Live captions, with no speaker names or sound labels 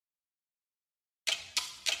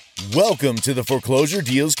Welcome to the Foreclosure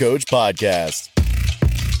Deals Coach podcast.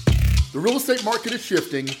 The real estate market is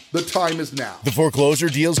shifting. The time is now. The Foreclosure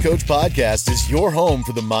Deals Coach podcast is your home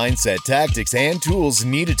for the mindset, tactics, and tools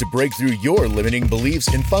needed to break through your limiting beliefs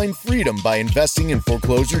and find freedom by investing in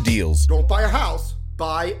foreclosure deals. Don't buy a house,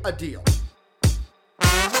 buy a deal.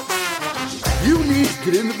 You need to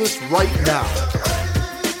get into this right now.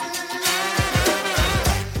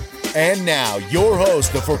 And now, your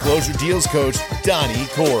host, the Foreclosure Deals Coach, Donnie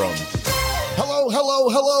Corum.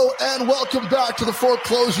 Hello, and welcome back to the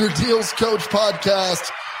Foreclosure Deals Coach podcast.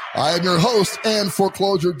 I am your host and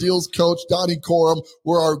Foreclosure Deals Coach, Donnie Corum,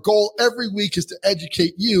 where our goal every week is to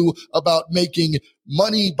educate you about making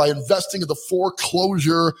money by investing in the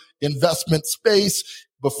foreclosure investment space.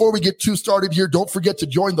 Before we get too started here, don't forget to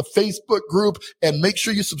join the Facebook group and make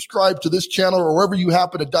sure you subscribe to this channel or wherever you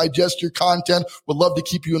happen to digest your content. We'd love to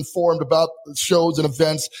keep you informed about shows and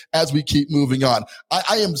events as we keep moving on.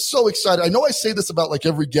 I am so excited. I know I say this about like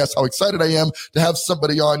every guest, how excited I am to have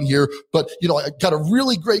somebody on here, but you know, I got a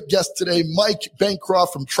really great guest today. Mike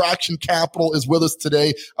Bancroft from Traction Capital is with us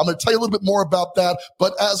today. I'm going to tell you a little bit more about that.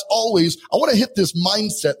 But as always, I want to hit this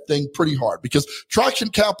mindset thing pretty hard because Traction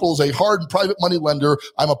Capital is a hard and private money lender.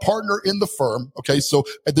 I'm a partner in the firm. Okay. So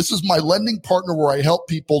this is my lending partner where I help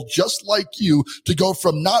people just like you to go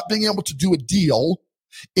from not being able to do a deal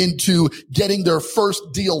into getting their first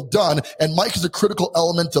deal done. And Mike is a critical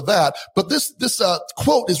element of that. But this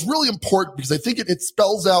quote is really important because I think it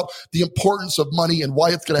spells out the importance of money and why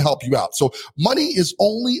it's going to help you out. So money is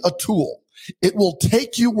only a tool. It will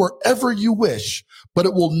take you wherever you wish, but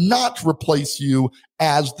it will not replace you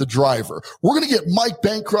as the driver. We're going to get Mike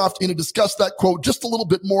Bancroft in to discuss that quote just a little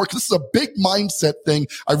bit more because this is a big mindset thing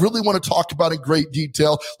I really want to talk about in great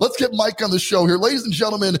detail. Let's get Mike on the show here. Ladies and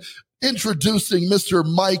gentlemen, introducing Mr.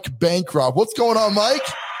 Mike Bancroft. What's going on, Mike?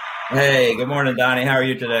 Hey, good morning, Donnie. How are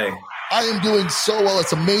you today? I am doing so well.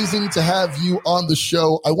 It's amazing to have you on the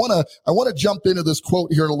show. I want to jump into this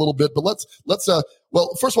quote here in a little bit, but let's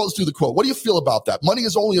first of all, let's do the quote. What do you feel about that? Money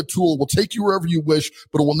is only a tool. It will take you wherever you wish,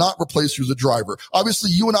 but it will not replace you as a driver.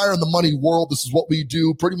 Obviously, you and I are in the money world. This is what we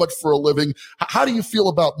do pretty much for a living. How do you feel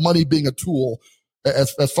about money being a tool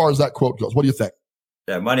as far as that quote goes? What do you think?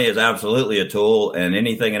 Yeah, money is absolutely a tool, and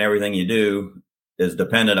anything and everything you do is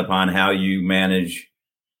dependent upon how you manage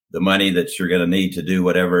the money that you're going to need to do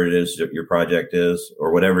whatever it is that your project is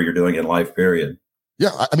or whatever you're doing in life, period. Yeah,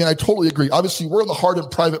 I mean, I totally agree. Obviously, we're in the hard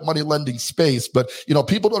and private money lending space, but you know,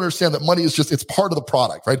 people don't understand that money is it's part of the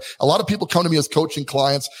product, right? A lot of people come to me as coaching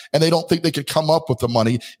clients and they don't think they could come up with the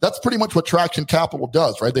money. That's pretty much what Traction Capital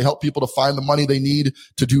does, right? They help people to find the money they need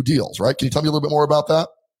to do deals, right? Can you tell me a little bit more about that?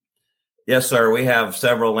 Yes, sir. We have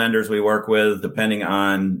several lenders we work with. Depending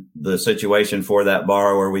on the situation for that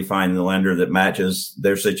borrower, we find the lender that matches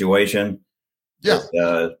their situation. Yeah.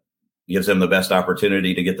 That, gives them the best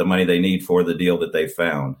opportunity to get the money they need for the deal that they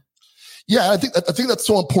found. Yeah, I think that's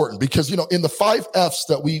so important because, you know, in the 5 F's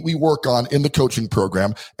that we work on in the coaching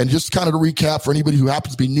program, and just kind of to recap for anybody who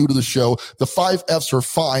happens to be new to the show, the 5 F's are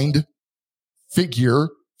find, figure,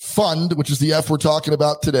 fund, which is the F we're talking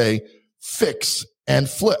about today, fix, and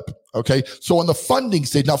flip. Okay. So on the funding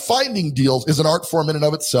stage, now finding deals is an art form in and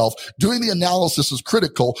of itself. Doing the analysis is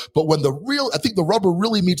critical. But when I think the rubber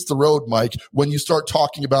really meets the road, Mike, when you start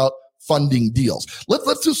talking about funding deals.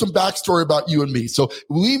 Let's do some backstory about you and me. So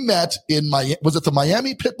we met in was it the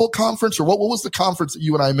Miami Pitbull Conference or what was the conference that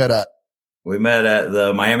you and I met at? We met at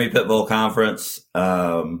the Miami Pitbull Conference.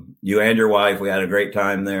 You and your wife, we had a great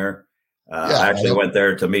time there. I actually went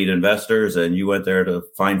there to meet investors and you went there to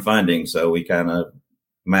find funding. So we kind of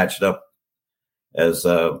matched up as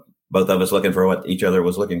both of us looking for what each other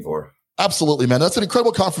was looking for. Absolutely, man. That's an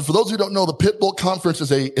incredible conference. For those who don't know, the Pitbull Conference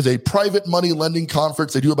is a private money lending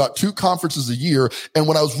conference. They do about 2 conferences a year. And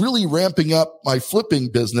when I was really ramping up my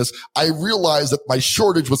flipping business, I realized that my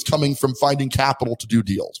shortage was coming from finding capital to do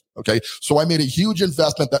deals. Okay. So I made a huge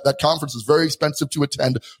investment. That conference is very expensive to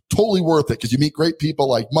attend, totally worth it because you meet great people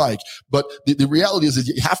like Mike. But the reality is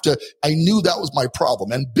you have to, I knew that was my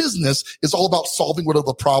problem. And business is all about solving whatever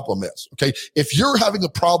the problem is. Okay. If you're having a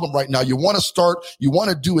problem right now, you want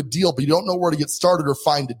to do a deal, but you don't know where to get started or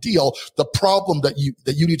find a deal. The problem that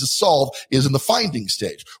you need to solve is in the finding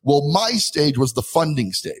stage. Well, my stage was the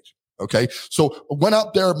funding stage. Okay. So went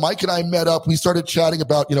out there, Mike and I met up. We started chatting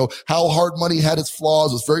about, you know, how hard money had its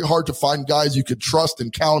flaws. It's very hard to find guys you could trust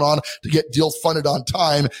and count on to get deals funded on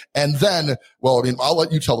time. And then, well, I mean, I'll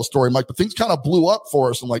let you tell the story, Mike, but things kind of blew up for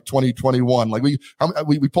us in like 2021. Like we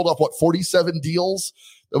pulled off 47 deals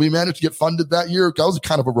that we managed to get funded that year. That was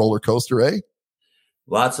kind of a roller coaster, eh?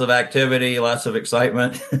 Lots of activity, lots of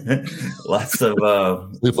excitement, lots of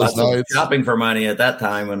shopping for money at that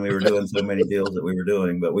time when we were doing so many deals that we were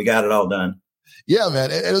doing, but we got it all done. Yeah,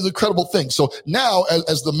 man, it is an incredible thing. So now,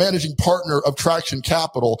 as the managing partner of Traction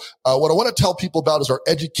Capital, what I want to tell people about is our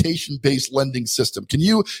education-based lending system.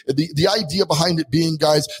 The idea behind it being,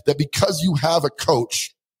 guys, that because you have a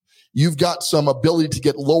coach, you've got some ability to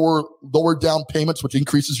get lower down payments, which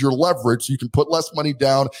increases your leverage. So you can put less money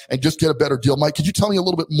down and just get a better deal. Mike, could you tell me a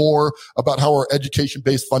little bit more about how our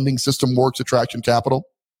education-based funding system works at Traction Capital?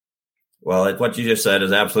 Well, what you just said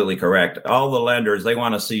is absolutely correct. All the lenders, they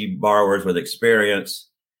want to see borrowers with experience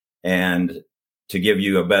and to give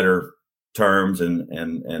you a better terms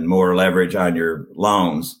and more leverage on your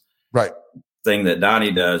loans. Right. Thing that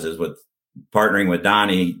Donnie does is with partnering with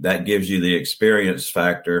Donnie, that gives you the experience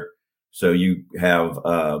factor. So you have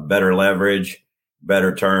better leverage,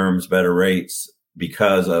 better terms, better rates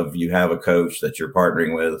because of you have a coach that you're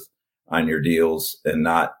partnering with on your deals and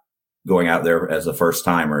not going out there as a first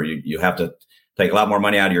timer. You have to take a lot more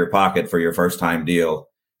money out of your pocket for your first time deal.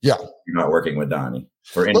 Yeah. You're not working with Donnie.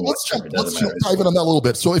 Let's dive in on that a little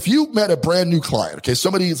bit. So if you met a brand new client, okay,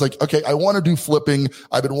 somebody is like, okay, I want to do flipping.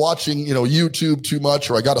 I've been watching, YouTube too much,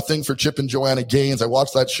 or I got a thing for Chip and Joanna Gaines. I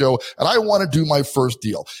watched that show and I want to do my first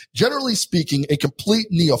deal. Generally speaking, a complete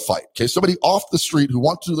neophyte, okay, somebody off the street who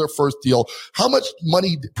wants to do their first deal, how much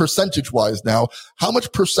money percentage wise now, how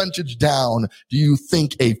much percentage down do you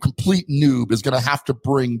think a complete noob is going to have to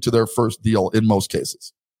bring to their first deal in most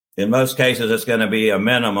cases? In most cases, it's going to be a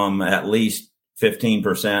minimum at least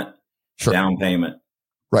 15% down payment.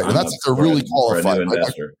 Right. And that's a really qualified for a new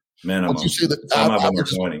investor. Minimum. You say that some of them are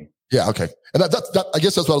 20. Yeah. Okay. And that I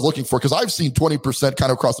guess that's what I was looking for, because I've seen 20%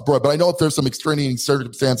 kind of across the board, but I know if there's some extraneous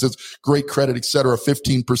circumstances, great credit, et cetera,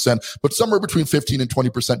 15%, but somewhere between 15 and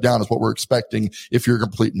 20% down is what we're expecting if you're a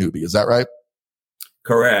complete newbie. Is that right?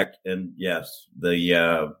 Correct. And yes,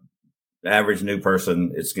 the average new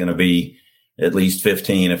person, it's going to be at least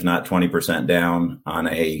 15, if not 20% down on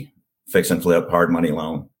a fix and flip hard money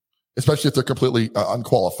loan. Especially if they're completely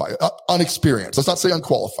unqualified, unexperienced. Let's not say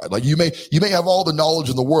unqualified. Like you may have all the knowledge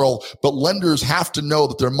in the world, but lenders have to know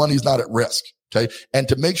that their money's not at risk. Okay. And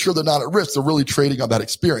to make sure they're not at risk, they're really trading on that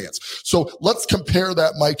experience. So let's compare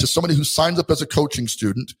that, Mike, to somebody who signs up as a coaching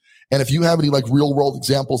student. And if you have any like real world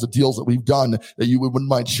examples of deals that we've done that you wouldn't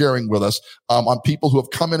mind sharing with us, on people who have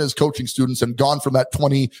come in as coaching students and gone from that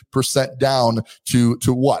 20% down to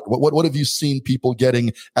what have you seen people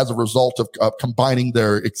getting as a result of combining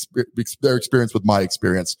their experience with my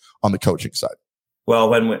experience on the coaching side? Well,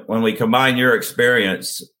 when we combine your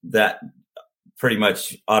experience, that pretty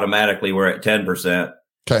much automatically we're at 10%.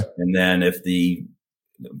 Okay. And then if the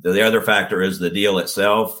other factor is the deal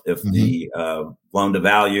itself. If the loan to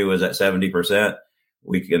value is at 70%,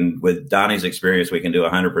 we can, with Donnie's experience, we can do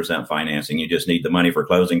 100% financing. You just need the money for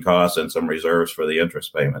closing costs and some reserves for the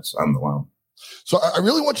interest payments on the loan. So I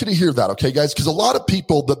really want you to hear that, okay, guys? Because a lot of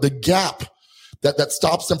people, the gap that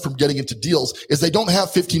stops them from getting into deals is they don't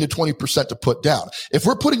have 15 to 20% to put down. If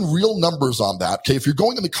we're putting real numbers on that, okay, if you're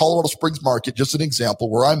going in the Colorado Springs market, just an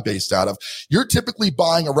example where I'm based out of, you're typically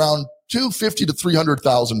buying around $250,000 to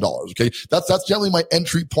 $300,000. Okay. That's generally my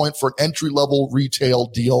entry point for an entry level retail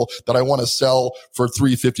deal that I want to sell for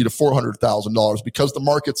 $350,000 to $400,000. Because the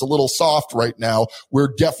market's a little soft right now,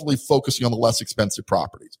 we're definitely focusing on the less expensive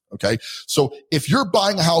properties. Okay. So if you're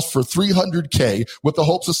buying a house for $300K with the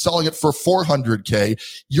hopes of selling it for $400K,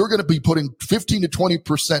 you're going to be putting 15 to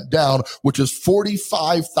 20% down, which is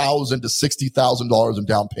 $45,000 to $60,000 in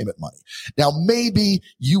down payment money. Now, maybe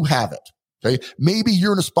you have it. Okay. Maybe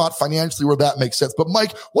you're in a spot financially where that makes sense. But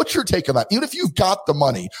Mike, what's your take on that? Even if you've got the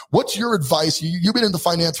money, what's your advice? You've been in the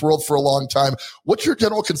finance world for a long time. What's your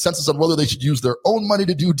general consensus on whether they should use their own money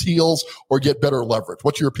to do deals or get better leverage?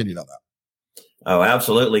 What's your opinion on that? Oh,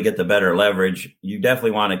 absolutely. Get the better leverage. You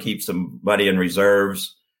definitely want to keep some money in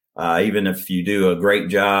reserves. Even if you do a great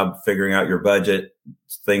job figuring out your budget,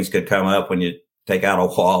 things could come up when you take out a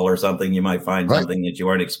wall or something. You might find something that you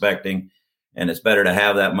weren't expecting. And it's better to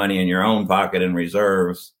have that money in your own pocket in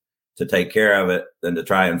reserves to take care of it than to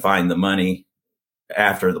try and find the money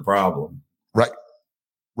after the problem.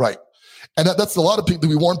 Right. And that's a lot of people that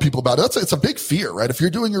we warn people about. It's a big fear, right? If you're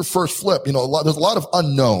doing your first flip, there's a lot of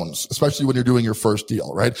unknowns, especially when you're doing your first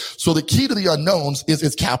deal, right? So the key to the unknowns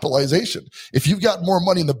is capitalization. If you've got more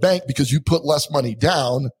money in the bank because you put less money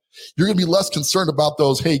down, you're going to be less concerned about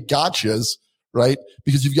those, hey, gotchas, right?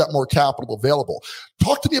 Because you've got more capital available.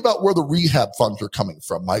 Talk to me about where the rehab funds are coming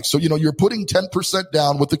from, Mike. So, you're putting 10%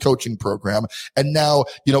 down with the coaching program, and now,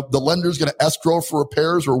 the lender's going to escrow for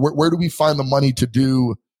repairs, or where do we find the money to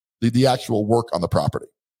do the actual work on the property?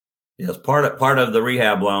 Yes, part of the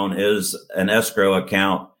rehab loan is an escrow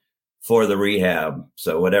account for the rehab.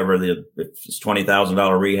 So whatever if it's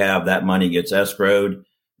 $20,000 rehab, that money gets escrowed.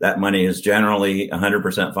 That money is generally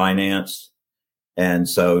 100% financed. And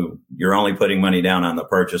so you're only putting money down on the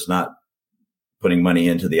purchase, not putting money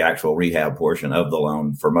into the actual rehab portion of the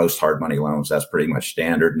loan. For most hard money loans, that's pretty much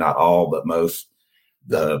standard. Not all, but most.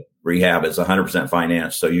 The rehab is 100%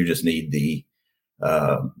 financed. So you just need the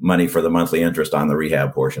money for the monthly interest on the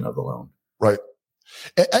rehab portion of the loan. Right.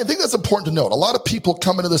 And I think that's important to note. A lot of people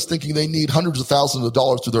come into this thinking they need hundreds of thousands of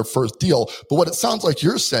dollars to their first deal. But what it sounds like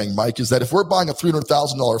you're saying, Mike, is that if we're buying a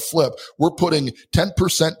 $300,000 flip, we're putting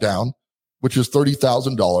 10% down, which is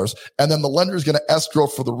 $30,000. And then the lender is going to escrow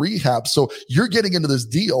for the rehab. So you're getting into this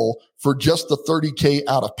deal for just the $30K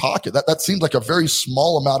out of pocket. That seems like a very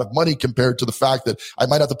small amount of money compared to the fact that I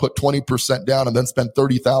might have to put 20% down and then spend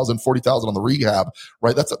 $30,000, $40,000 on the rehab,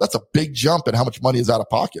 right? That's a big jump in how much money is out of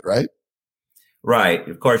pocket, right? Right.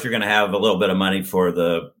 Of course, you're going to have a little bit of money for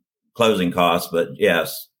the closing costs, but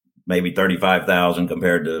yes, maybe $35,000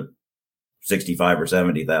 compared to $65,000 or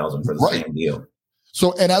 $70,000 for the same deal.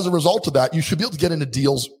 So, and as a result of that, you should be able to get into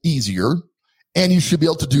deals easier, and you should be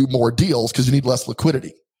able to do more deals because you need less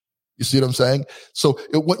liquidity. You see what I'm saying? So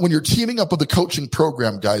when you're teaming up with the coaching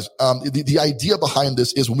program, guys, the idea behind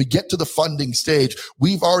this is when we get to the funding stage,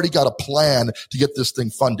 we've already got a plan to get this thing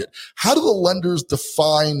funded. How do the lenders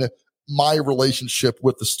define my relationship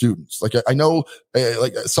with the students? Like I know,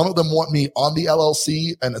 like some of them want me on the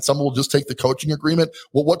LLC, and some will just take the coaching agreement.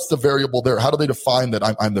 Well, what's the variable there? How do they define that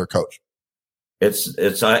I'm their coach?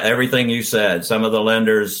 It's everything you said. Some of the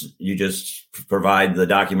lenders, you just provide the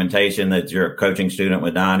documentation that you're a coaching student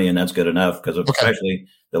with Donnie, and that's good enough, because especially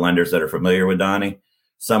the lenders that are familiar with Donnie.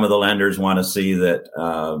 Some of the lenders want to see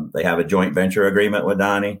that they have a joint venture agreement with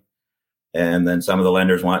Donnie. And then some of the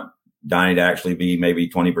lenders want Donnie to actually be maybe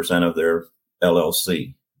 20% of their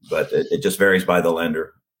LLC. But it just varies by the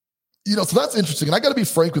lender. You know, so that's interesting. And I got to be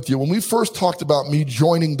frank with you. When we first talked about me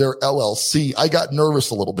joining their LLC, I got nervous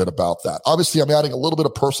a little bit about that. Obviously, I'm adding a little bit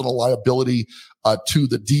of personal liability to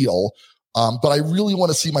the deal. But I really want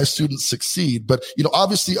to see my students succeed. But, you know,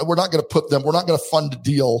 obviously we're not going to fund a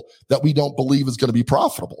deal that we don't believe is going to be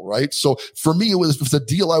profitable, right? So for me, it was a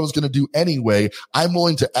deal I was going to do anyway. I'm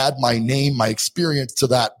willing to add my name, my experience to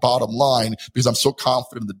that bottom line because I'm so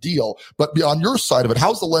confident in the deal. But on your side of it,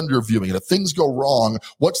 how's the lender viewing it? If things go wrong,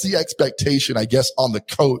 what's the expectation, I guess, on the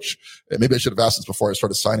coach? And maybe I should have asked this before I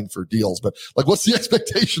started signing for deals, but like, what's the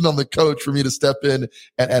expectation on the coach for me to step in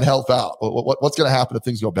and help out? What's going to happen if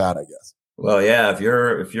things go bad, I guess? Well, yeah, if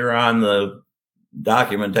you're on the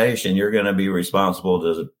documentation, you're going to be responsible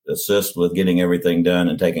to assist with getting everything done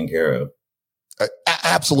and taken care of.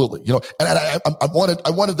 Absolutely. You know, and I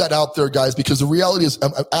wanted that out there, guys, because the reality is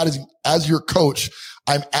I'm adding, as your coach,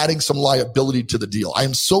 I'm adding some liability to the deal. I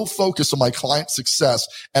am so focused on my client success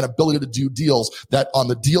and ability to do deals that on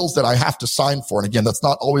the deals that I have to sign for. And again, that's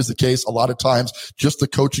not always the case. A lot of times just the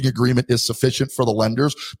coaching agreement is sufficient for the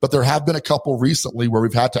lenders, but there have been a couple recently where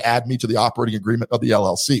we've had to add me to the operating agreement of the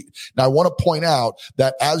LLC. Now I want to point out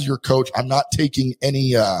that as your coach, I'm not taking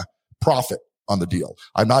any profit on the deal.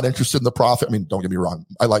 I'm not interested in the profit. I mean, don't get me wrong.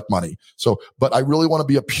 I like money. But I really want to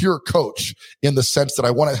be a pure coach in the sense that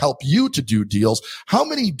I want to help you to do deals. How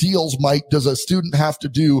many deals, Mike, does a student have to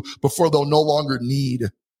do before they'll no longer need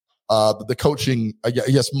the coaching? I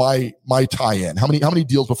guess my tie-in. How many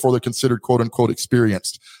deals before they're considered quote unquote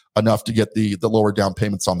experienced enough to get the lower down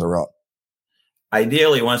payments on their own?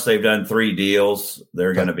 Ideally, once they've done 3 deals,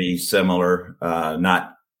 they're going to be similar,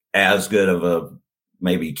 not as good of a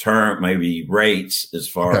maybe rates as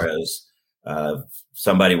far as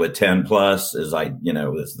somebody with 10 plus is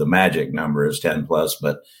is the magic number is 10 plus.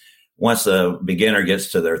 But once a beginner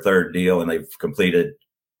gets to their 3rd deal and they've completed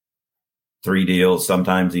 3 deals,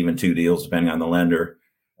 sometimes even 2 deals, depending on the lender,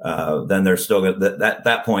 then they're still at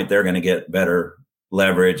that point, they're going to get better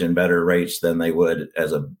leverage and better rates than they would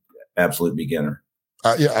as a absolute beginner.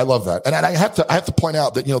 Yeah, I love that. And I have to point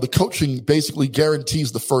out that, you know, the coaching basically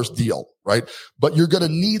guarantees the first deal, right? But you're going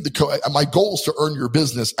to need my goal is to earn your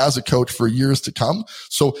business as a coach for years to come.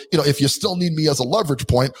 So, you know, if you still need me as a leverage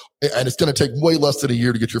point, and it's going to take way less than a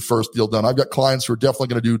year to get your first deal done. I've got clients who are definitely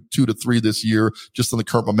going to do 2 to 3 this year, just on the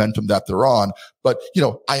current momentum that they're on. But, you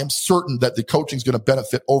know, I am certain that the coaching is going to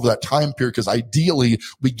benefit over that time period because ideally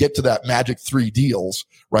we get to that magic 3 deals,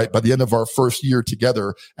 right? By the end of our first year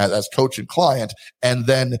together as coach and client. And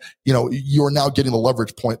then, you know, you're now getting the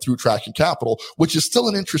leverage point through Traction Capital, which is still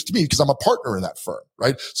an interest to me because I'm a partner in that firm,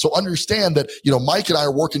 right? So understand that, you know, Mike and I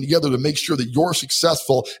are working together to make sure that you're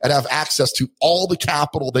successful and have access to all the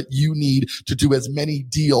capital that you need to do as many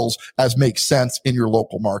deals as makes sense in your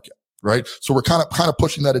local market. right? So we're kind of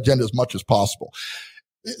pushing that agenda as much as possible.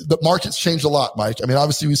 The market's changed a lot, Mike. I mean,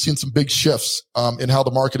 obviously we've seen some big shifts in how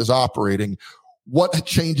the market is operating. What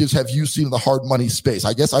changes have you seen in the hard money space?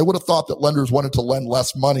 I guess I would have thought that lenders wanted to lend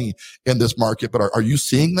less money in this market, but are you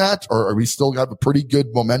seeing that, or are we still got a pretty good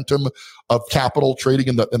momentum of capital trading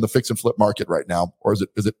in the fix and flip market right now, or is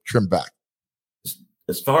it trimmed back?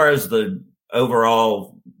 As far as the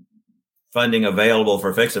overall funding available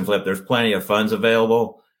for fix and flip, there's plenty of funds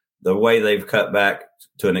available. The way they've cut back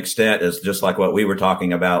to an extent is just like what we were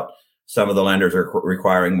talking about. Some of the lenders are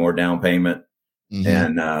requiring more down payment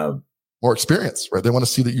and more experience, right? They want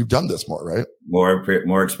to see that you've done this more, right?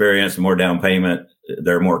 More experience, more down payment.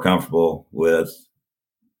 They're more comfortable with.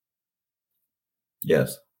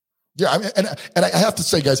 Yes. Yeah, I mean, and I have to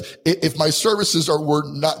say, guys, if my services were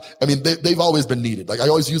not, I mean, they've always been needed. Like I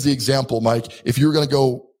always use the example, Mike, if you're going to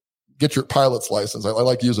go get your pilot's license, I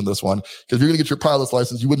like using this one, because if you're going to get your pilot's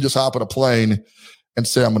license, you wouldn't just hop on a plane and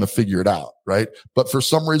say, I'm going to figure it out, right? But for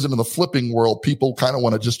some reason in the flipping world, people kind of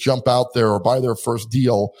want to just jump out there or buy their first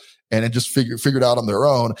deal and then just figure it out on their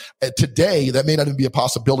own. Today, that may not even be a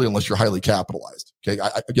possibility unless you're highly capitalized. Okay.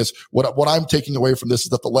 I guess what I'm taking away from this is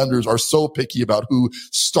that the lenders are so picky about who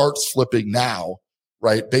starts flipping now,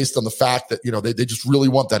 right? Based on the fact that, they just really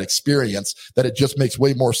want that experience, that it just makes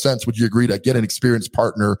way more sense. Would you agree to get an experienced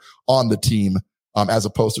partner on the team, as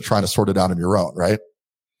opposed to trying to sort it out on your own, right?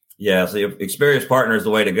 Yeah. So the experienced partner is the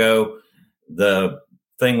way to go. The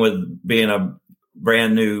thing with being a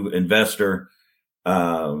brand new investor,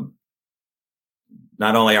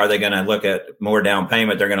 not only are they going to look at more down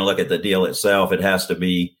payment, they're going to look at the deal itself. It has to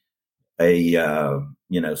be a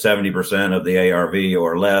 70% of the ARV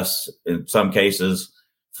or less. In some cases,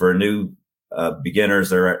 for new beginners,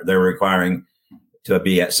 they're requiring to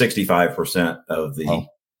be at 65% of the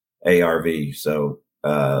ARV. So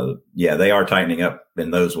they are tightening up in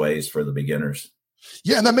those ways for the beginners.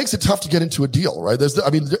 Yeah, and that makes it tough to get into a deal, right?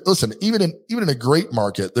 Listen, even in a great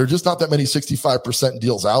market, there's just not that many 65%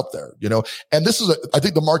 deals out there, and I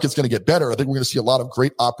think the market's going to get better. I think we're going to see a lot of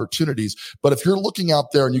great opportunities, but if you're looking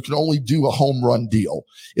out there and you can only do a home run deal,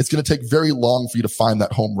 it's going to take very long for you to find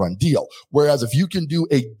that home run deal. Whereas if you can do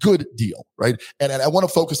a good deal, right? And I want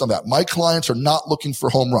to focus on that. My clients are not looking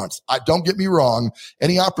for home runs. Don't get me wrong.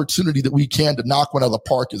 Any opportunity that we can to knock one out of the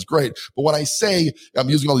park is great. But when I say, I'm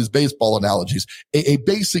using all these baseball analogies, a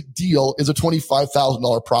basic deal is a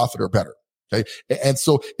 $25,000 profit or better. Okay. And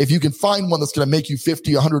so if you can find one that's going to make you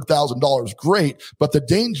 $50,000, $100,000, great. But the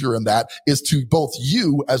danger in that is to both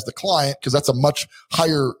you as the client, because that's a much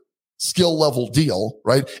higher skill level deal,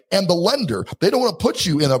 right? And the lender, they don't want to put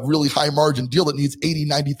you in a really high margin deal that needs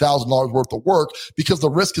 $80,000, $90,000 worth of work, because the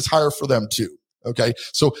risk is higher for them too. Okay.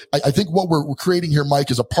 So I think what we're creating here, Mike,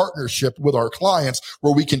 is a partnership with our clients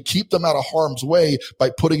where we can keep them out of harm's way by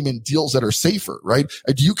putting them in deals that are safer, right?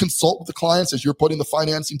 Do you consult with the clients as you're putting the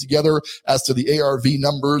financing together as to the ARV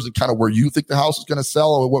numbers and kind of where you think the house is going to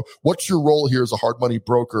sell? Or what's your role here as a hard money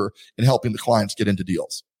broker in helping the clients get into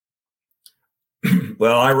deals?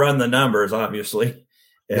 Well, I run the numbers, obviously.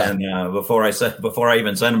 And before I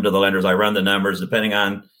even send them to the lenders, I run the numbers. Depending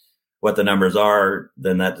on what the numbers are,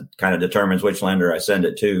 then that kind of determines which lender I send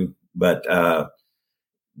it to. But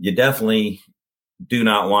you definitely do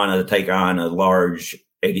not want to take on a large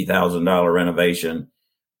 $80,000 renovation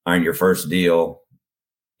on your first deal,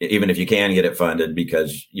 even if you can get it funded,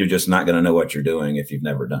 because you're just not going to know what you're doing if you've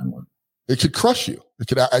never done one. It could crush you.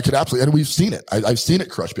 I could absolutely, and we've seen it. I've seen it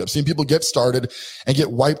crush me. I've seen people get started and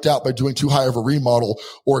get wiped out by doing too high of a remodel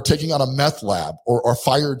or taking on a meth lab or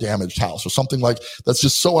fire damaged house or something like that's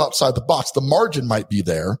just so outside the box. The margin might be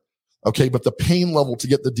there. Okay. But the pain level to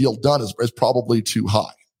get the deal done is probably too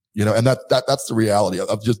high, and that's the reality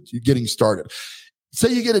of just getting started.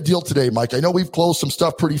 Say you get a deal today, Mike. I know we've closed some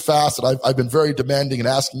stuff pretty fast, and I've been very demanding and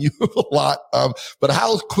asking you a lot. But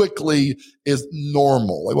how quickly is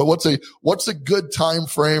normal? What's a good time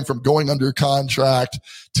frame from going under contract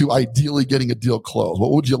to ideally getting a deal closed?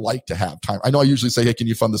 What would you like to have time? I know I usually say, hey, can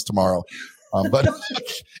you fund this tomorrow? But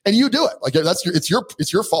and you do it. Like it's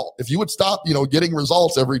your fault. If you would stop, getting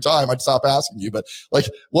results every time, I'd stop asking you. But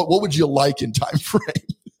what would you like in time frame?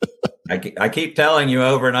 I keep telling you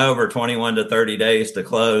over and over, 21 to 30 days to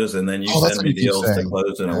close, and then you send me deals to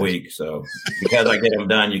close in a week. So because I get them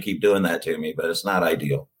done, you keep doing that to me, but it's not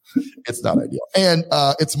ideal. It's not ideal. And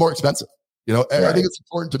it's more expensive. Right. I think it's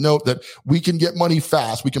important to note that we can get money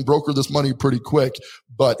fast. We can broker this money pretty quick,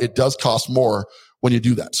 but it does cost more when you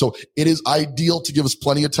do that. So it is ideal to give us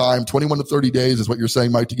plenty of time. 21 to 30 days is what you're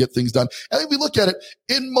saying, Mike, to get things done. And if we look at it,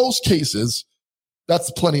 in most cases,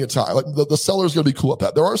 that's plenty of time. Like the seller's going to be cool with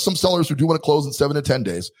that. There are some sellers who do want to close in 7 to 10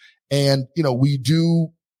 days. And, we do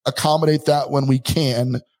accommodate that when we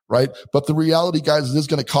can, right? But the reality, guys, is it is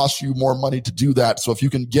going to cost you more money to do that. So if you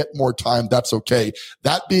can get more time, that's okay.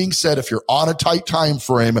 That being said, if you're on a tight time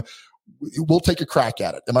frame, we'll take a crack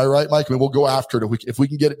at it. Am I right, Mike? I mean, we'll go after it. If we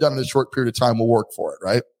can get it done in a short period of time, we'll work for it,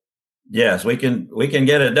 right? Yes, we can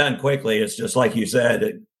get it done quickly. It's just like you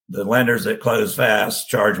said, the lenders that close fast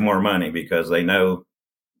charge more money because they know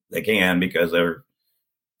they can, because they're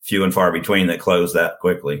few and far between that close that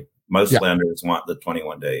quickly. Most lenders want the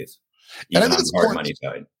 21 days, even on the hard money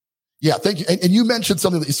side. Yeah, thank you. And you mentioned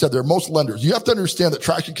something that you said there. Most lenders, you have to understand that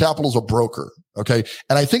Traction Capital is a broker. Okay.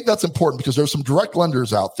 And I think that's important because there's some direct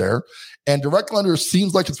lenders out there, and direct lenders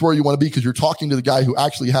seems like it's where you want to be because you're talking to the guy who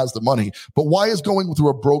actually has the money. But why is going through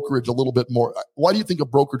a brokerage a little bit more? Why do you think a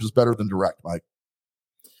brokerage is better than direct, Mike?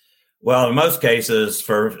 Well, in most cases,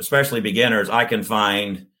 for especially beginners, I can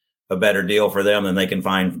find a better deal for them than they can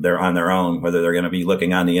find on their own, whether they're going to be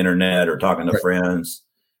looking on the internet or talking to friends.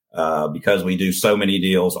 Because we do so many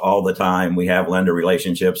deals all the time, we have lender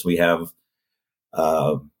relationships, we have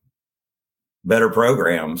better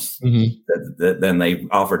programs than they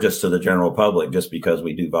offer just to the general public, just because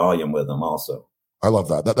we do volume with them also. I love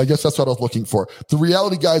that. I guess that's what I was looking for. The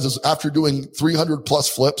reality, guys, is after doing 300 plus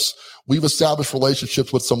flips, we've established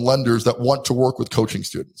relationships with some lenders that want to work with coaching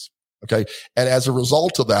students. Okay. And as a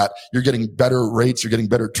result of that, you're getting better rates, you're getting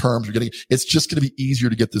better terms, it's just going to be easier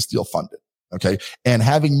to get this deal funded. Okay. And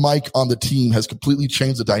having Mike on the team has completely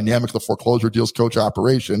changed the dynamic of the foreclosure deals coach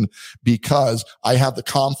operation, because I have the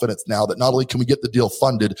confidence now that not only can we get the deal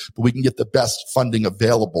funded, but we can get the best funding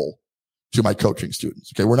available to my coaching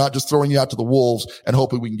students. Okay. We're not just throwing you out to the wolves and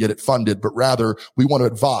hoping we can get it funded, but rather we want to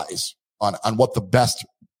advise on what the best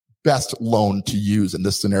loan to use in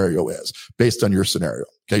this scenario is based on your scenario.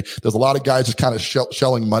 Okay. There's a lot of guys just kind of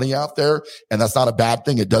shelling money out there, and that's not a bad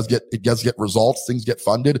thing. It does get results. Things get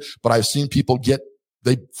funded, but I've seen people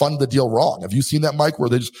they fund the deal wrong. Have you seen that, Mike, where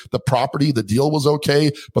the deal was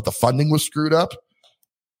okay, but the funding was screwed up?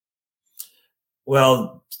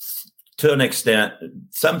 Well, to an extent,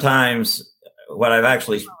 sometimes what I've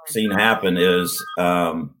actually seen happen is,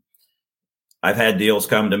 I've had deals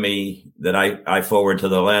come to me that I forward to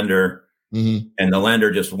the lender, and the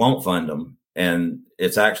lender just won't fund them. And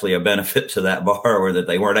it's actually a benefit to that borrower that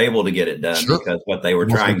they weren't able to get it done because what they were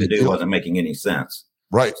trying to do wasn't making any sense.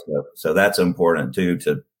 Right. So that's important too,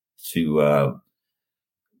 to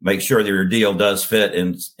make sure that your deal does fit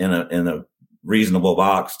in a reasonable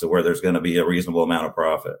box to where there's going to be a reasonable amount of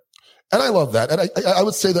profit. And I love that. And I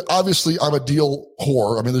would say that obviously I'm a deal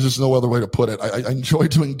whore. I mean, there's just no other way to put it. I enjoy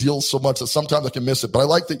doing deals so much that sometimes I can miss it. But I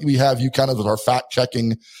like that we have you kind of as our fact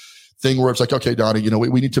checking thing where it's like, okay, Donnie,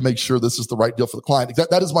 we need to make sure this is the right deal for the client.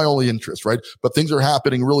 That is my only interest, right? But things are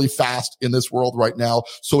happening really fast in this world right now.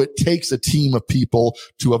 So it takes a team of people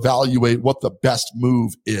to evaluate what the best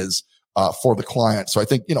move is for the client. So I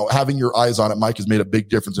think, having your eyes on it, Mike, has made a big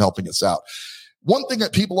difference in helping us out. One thing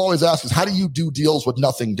that people always ask is, how do you do deals with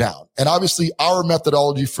nothing down? And obviously our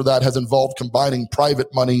methodology for that has involved combining private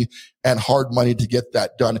money and hard money to get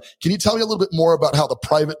that done. Can you tell me a little bit more about how the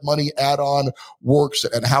private money add-on works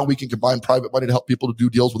and how we can combine private money to help people to do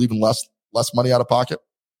deals with even less money out of pocket?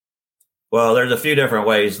 Well, there's a few different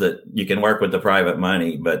ways that you can work with the private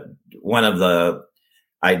money, but one of the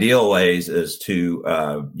ideal ways is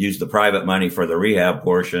to use the private money for the rehab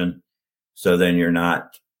portion. So then you're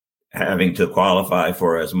not having to qualify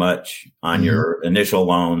for as much on your initial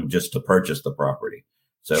loan just to purchase the property.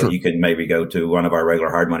 So you can maybe go to one of our regular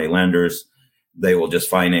hard money lenders. They will just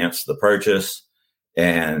finance the purchase,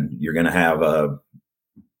 and you're going to have a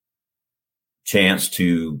chance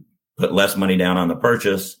to put less money down on the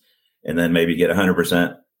purchase and then maybe get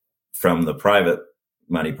 100% from the private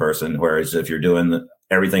money person. Whereas if you're doing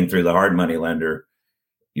everything through the hard money lender,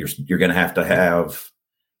 you're going to have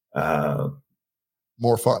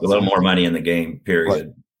more funds, a little more money in the game, period. Right.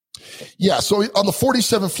 Yeah. So on the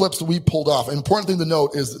 47 flips that we pulled off, an important thing to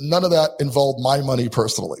note is that none of that involved my money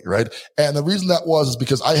personally. Right. And the reason that is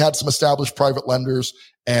because I had some established private lenders,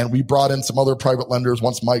 and we brought in some other private lenders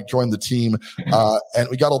once Mike joined the team. And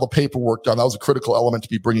we got all the paperwork done. That was a critical element to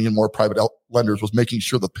be bringing in more private lenders, was making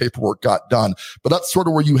sure the paperwork got done. But that's sort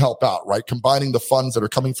of where you help out, right? Combining the funds that are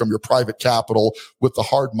coming from your private capital with the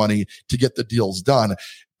hard money to get the deals done.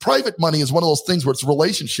 Private money is one of those things where it's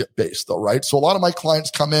relationship based though, right? So a lot of my clients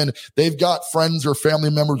come in, they've got friends or family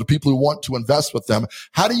members or people who want to invest with them.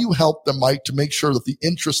 How do you help them, Mike, to make sure that the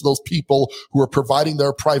interests of those people who are providing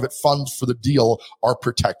their private funds for the deal are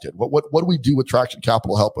protected? What do we do with Traction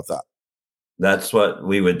Capital help with that? That's what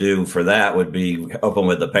we would do for that, would be help them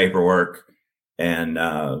with the paperwork, and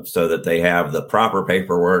so that they have the proper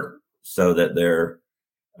paperwork so that they're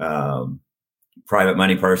private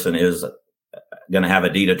money person is going to have a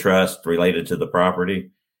deed of trust related to the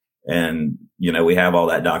property. And, we have all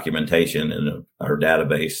that documentation in our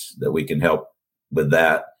database that we can help with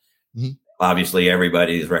that. Mm-hmm. Obviously,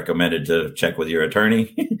 everybody is recommended to check with your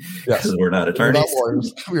attorney because we're not attorneys. We're not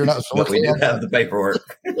lawyers. We're not. But we do have the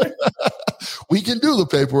paperwork. We can do the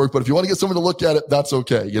paperwork, but if you want to get someone to look at it, that's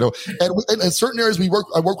okay. And in certain areas I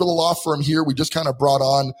work with a law firm here. We just kind of brought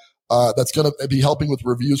on that's going to be helping with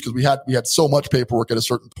reviews because we had so much paperwork at a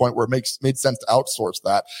certain point where it made sense to outsource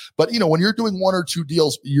that. But, when you're doing one or two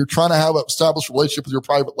deals, you're trying to have an established relationship with your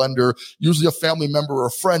private lender, usually a family member or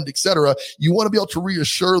a friend, et cetera. You want to be able to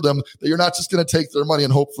reassure them that you're not just going to take their money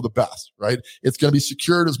and hope for the best, right? It's going to be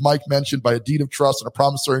secured, as Mike mentioned, by a deed of trust and a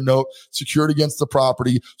promissory note secured against the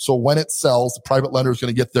property. So when it sells, the private lender is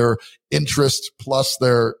going to get their interest plus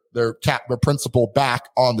their principal back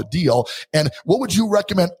on the deal. And what would you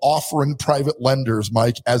recommend offering private lenders,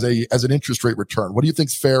 Mike, as an interest rate return? What do you think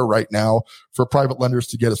is fair right now for private lenders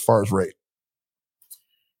to get as far as rate?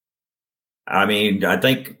 I mean, I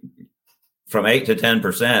think from 8 to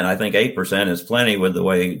 10%, I think 8% is plenty with the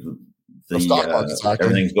way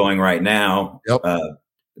everything's going right now. Yep.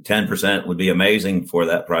 10% would be amazing for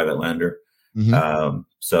that private lender. Mm-hmm.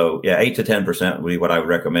 8 to 10% would be what I would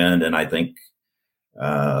recommend. And I think,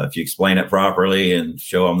 if you explain it properly and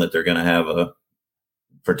show them that they're going to have a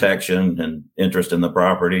protection and interest in the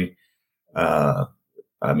property,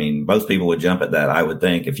 most people would jump at that, I would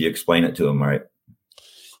think, if you explain it to them right.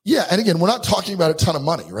 Yeah. And again, we're not talking about a ton of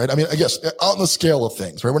money, right? I mean, I guess on the scale of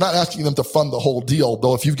things, right? We're not asking them to fund the whole deal,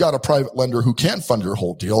 though. If you've got a private lender who can fund your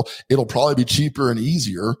whole deal, it'll probably be cheaper and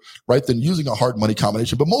easier, right, than using a hard money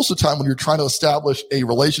combination. But most of the time when you're trying to establish a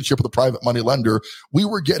relationship with a private money lender, we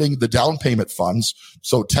were getting the down payment funds.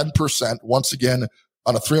 So 10%, once again,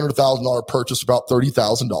 on a $300,000 purchase, about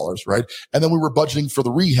 $30,000, right? And then we were budgeting for the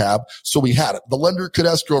rehab. So we had it. The lender could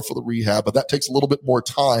escrow for the rehab, but that takes a little bit more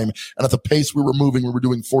time. And at the pace we were moving, we were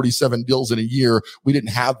doing 47 deals in a year. We didn't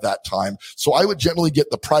have that time. So I would generally get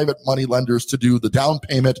the private money lenders to do the down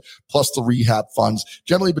payment plus the rehab funds,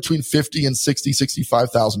 generally between $50,000 and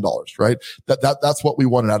 $65,000, right? That's what we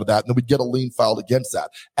wanted out of that. And then we'd get a lien filed against that.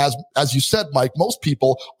 As you said, Mike, most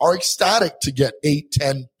people are ecstatic to get 8,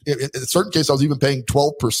 10, in a certain case, I was even paying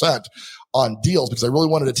 12% on deals because I really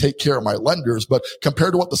wanted to take care of my lenders. But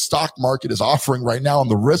compared to what the stock market is offering right now and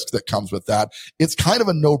the risk that comes with that, it's kind of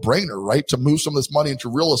a no-brainer, right? To move some of this money into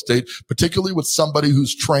real estate, particularly with somebody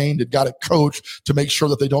who's trained and got a coach to make sure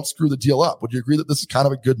that they don't screw the deal up. Would you agree that this is kind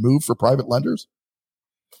of a good move for private lenders?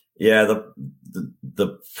 Yeah,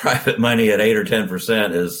 the private money at 8 or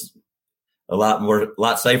 10% is a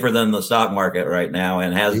lot safer than the stock market right now,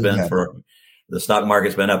 and has been for. The stock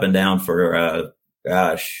market's been up and down for,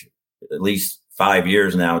 at least 5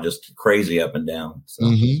 years now, just crazy up and down. So,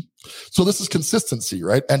 So this is consistency,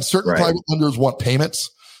 right? And certain private lenders want payments.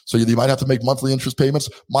 So you might have to make monthly interest payments.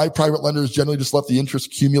 My private lenders generally just let the interest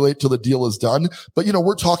accumulate till the deal is done. But,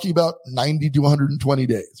 we're talking about 90 to 120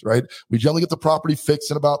 days, right? We generally get the property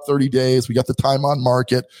fixed in about 30 days. We got the time on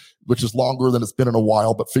market, which is longer than it's been in a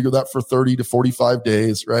while, but figure that for 30 to 45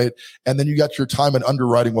 days, right? And then you got your time in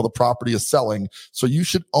underwriting while the property is selling. So you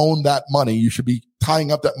should own that money. You should be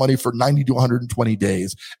tying up that money for 90 to 120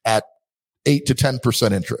 days at 8 to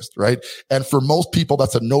 10% interest, right? And for most people,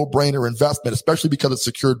 that's a no-brainer investment, especially because it's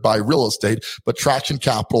secured by real estate. But Traction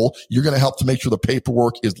Capital, you're going to help to make sure the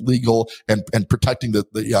paperwork is legal and protecting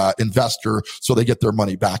the investor so they get their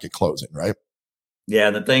money back at closing, right? Yeah.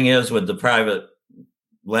 The thing is with the private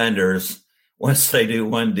lenders, once they do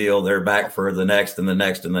one deal, they're back for the next and the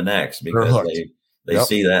next and the next because they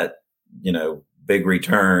see that, big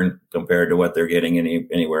return compared to what they're getting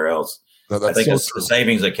anywhere else. I think the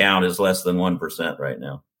savings account is less than 1% right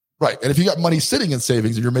now. Right. And if you got money sitting in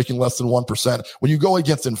savings and you're making less than 1%, when you go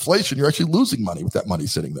against inflation, you're actually losing money with that money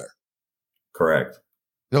sitting there. Correct.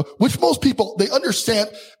 Which most people, they understand.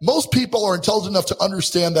 Most people are intelligent enough to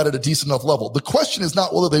understand that at a decent enough level. The question is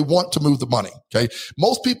not whether they want to move the money. Okay.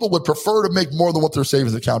 Most people would prefer to make more than what their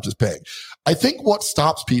savings account is paying. I think what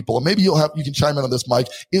stops people, and maybe you can chime in on this, Mike,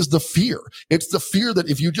 is the fear. It's the fear that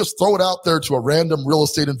if you just throw it out there to a random real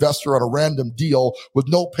estate investor on a random deal with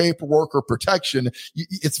no paperwork or protection,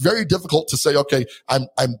 it's very difficult to say, okay, I'm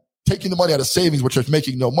taking the money out of savings, which is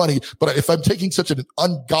making no money. But if I'm taking such an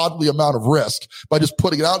ungodly amount of risk by just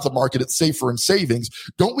putting it out to the market, it's safer in savings.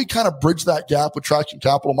 Don't we kind of bridge that gap with Traction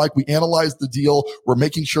Capital, Mike? We analyze the deal. We're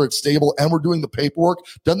making sure it's stable and we're doing the paperwork.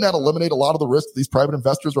 Doesn't that eliminate a lot of the risk that these private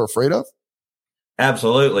investors are afraid of?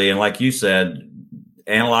 Absolutely. And like you said,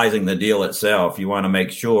 analyzing the deal itself, you want to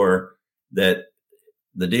make sure that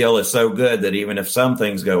the deal is so good that even if some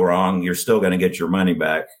things go wrong, you're still going to get your money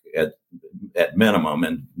back at minimum.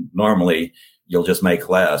 And normally you'll just make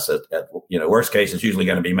less at worst case, it's usually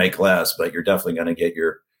going to be make less, but you're definitely going to get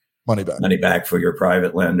your money back for your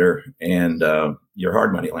private lender and your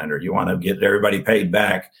hard money lender. You want to get everybody paid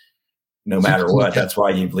back no matter what. That's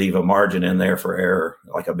why you leave a margin in there for error,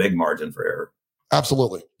 like a big margin for error.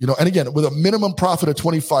 Absolutely. And again, with a minimum profit of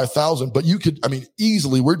 25,000, but you could,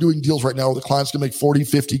 easily, we're doing deals right now where the clients can make 40,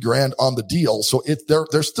 50 grand on the deal. So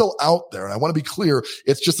they're still out there. And I want to be clear.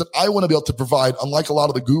 It's just that I want to be able to provide, unlike a lot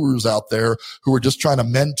of the gurus out there who are just trying to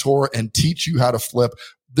mentor and teach you how to flip.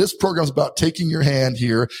 This program is about taking your hand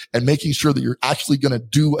here and making sure that you're actually going to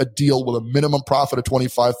do a deal with a minimum profit of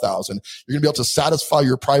 25,000. You're going to be able to satisfy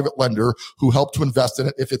your private lender who helped to invest in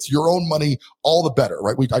it. If it's your own money, all the better,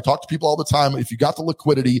 right? I talk to people all the time. If you got the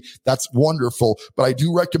liquidity, that's wonderful. But I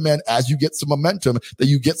do recommend as you get some momentum that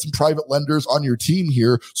you get some private lenders on your team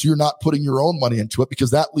here. So you're not putting your own money into it,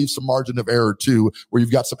 because that leaves some margin of error too, where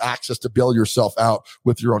you've got some access to bail yourself out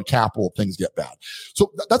with your own capital if things get bad.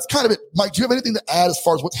 So that's kind of it. Mike, do you have anything to add as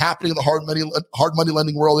far as what's happening in the hard money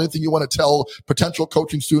lending world? Anything you want to tell potential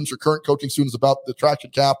coaching students or current coaching students about the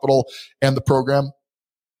Traction Capital and the program?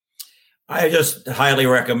 I just highly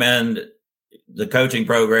recommend the coaching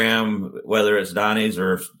program, whether it's Donnie's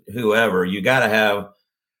or whoever. You got to have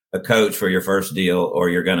a coach for your first deal, or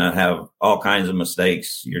you're going to have all kinds of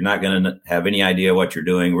mistakes. You're not going to have any idea what you're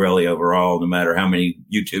doing really overall, no matter how many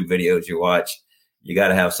YouTube videos you watch. You got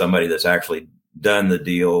to have somebody that's actually done the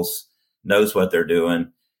deals, knows what they're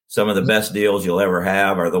doing. Some of the best deals you'll ever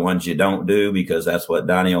have are the ones you don't do, because that's what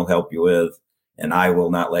Donnie will help you with. And I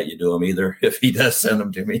will not let you do them either if he does send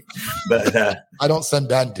them to me. But I don't send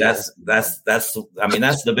bad deals. That's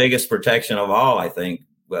the biggest protection of all, I think,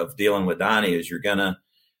 of dealing with Donnie, is you're going to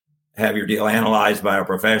have your deal analyzed by a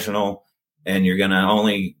professional, and he's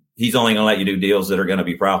only going to let you do deals that are going to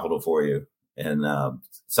be profitable for you. And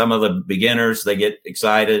some of the beginners, they get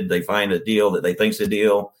excited. They find a deal that they think's a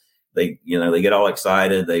deal. They get all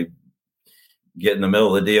excited. They get in the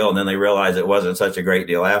middle of the deal, and then they realize it wasn't such a great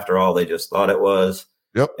deal after all. They just thought it was.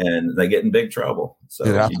 Yep. And they get in big trouble. So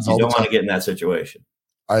you don't want to get in that situation.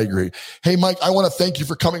 I agree. Hey, Mike, I want to thank you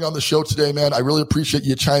for coming on the show today, man. I really appreciate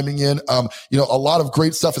you chiming in. A lot of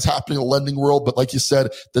great stuff is happening in the lending world, but like you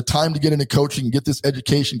said, the time to get into coaching, get this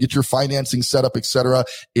education, get your financing set up, et cetera,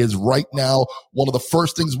 is right now. One of the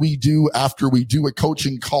first things we do after we do a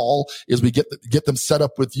coaching call is we get them set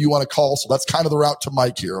up with you on a call. So that's kind of the route to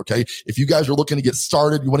Mike here. Okay. If you guys are looking to get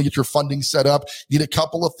started, you want to get your funding set up, you need a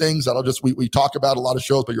couple of things that we talk about a lot of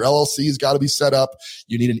shows, but your LLC's got to be set up.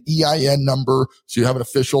 You need an EIN number, so you have an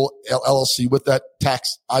official LLC with that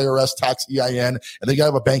IRS tax EIN, and then you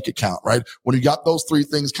gotta have a bank account, right? When you got those three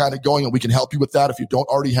things kind of going, and we can help you with that. If you don't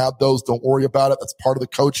already have those, don't worry about it. That's part of the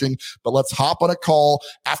coaching. But let's hop on a call.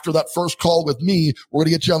 After that first call with me, we're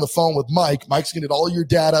gonna get you on the phone with Mike. Mike's gonna get all your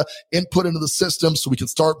data input into the system so we can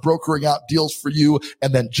start brokering out deals for you.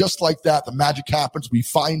 And then just like that, the magic happens. We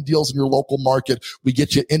find deals in your local market. We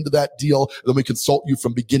get you into that deal. And then we consult you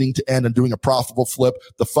from beginning to end and doing a profitable flip.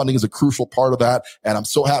 The funding is a crucial part of that. And I'm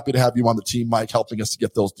so happy to have you on the team, Mike, helping us to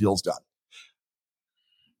get those deals done.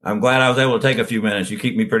 I'm glad I was able to take a few minutes. You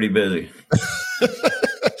keep me pretty busy.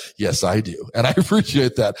 Yes, I do. And I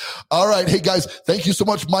appreciate that. All right. Hey, guys, thank you so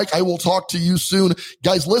much, Mike. I will talk to you soon.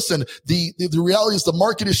 Guys, listen, the reality is the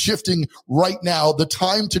market is shifting right now. The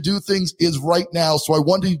time to do things is right now. So I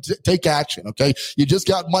want you to take action. Okay. You just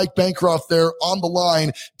got Mike Bancroft there on the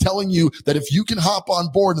line telling you that if you can hop on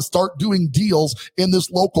board and start doing deals in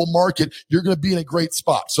this local market, you're going to be in a great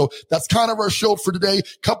spot. So that's kind of our show for today.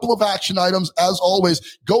 Couple of action items. As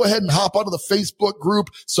always, go ahead and hop onto the Facebook group,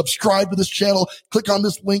 subscribe to this channel, click on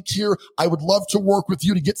this link here. I would love to work with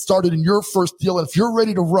you to get started in your first deal. And if you're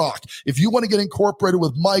ready to rock, if you want to get incorporated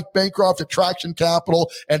with Mike Bancroft at Traction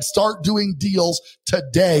Capital and start doing deals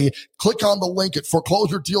today, click on the link at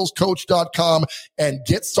foreclosuredealscoach.com and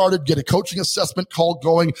get started. Get a coaching assessment call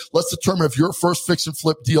going. Let's determine if your first fix and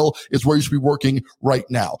flip deal is where you should be working right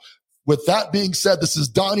now. With that being said, this is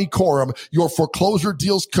Donnie Corum, your Foreclosure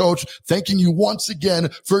Deals Coach, thanking you once again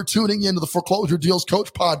for tuning into the Foreclosure Deals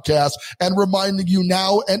Coach podcast and reminding you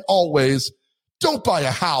now and always, don't buy a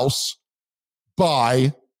house,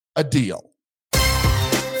 buy a deal.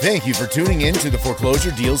 Thank you for tuning in to the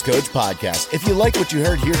Foreclosure Deals Coach podcast. If you like what you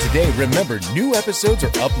heard here today, remember, new episodes are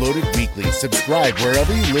uploaded weekly. Subscribe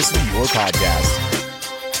wherever you listen to your podcast.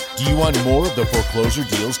 Do you want more of the Foreclosure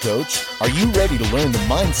Deals Coach? Are you ready to learn the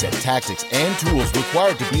mindset, tactics, and tools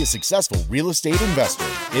required to be a successful real estate investor?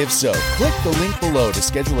 If so, click the link below to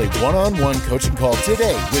schedule a one-on-one coaching call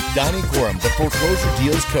today with Donnie Corum, the Foreclosure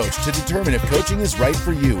Deals Coach, to determine if coaching is right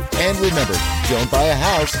for you. And remember, don't buy a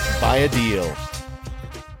house, buy a deal.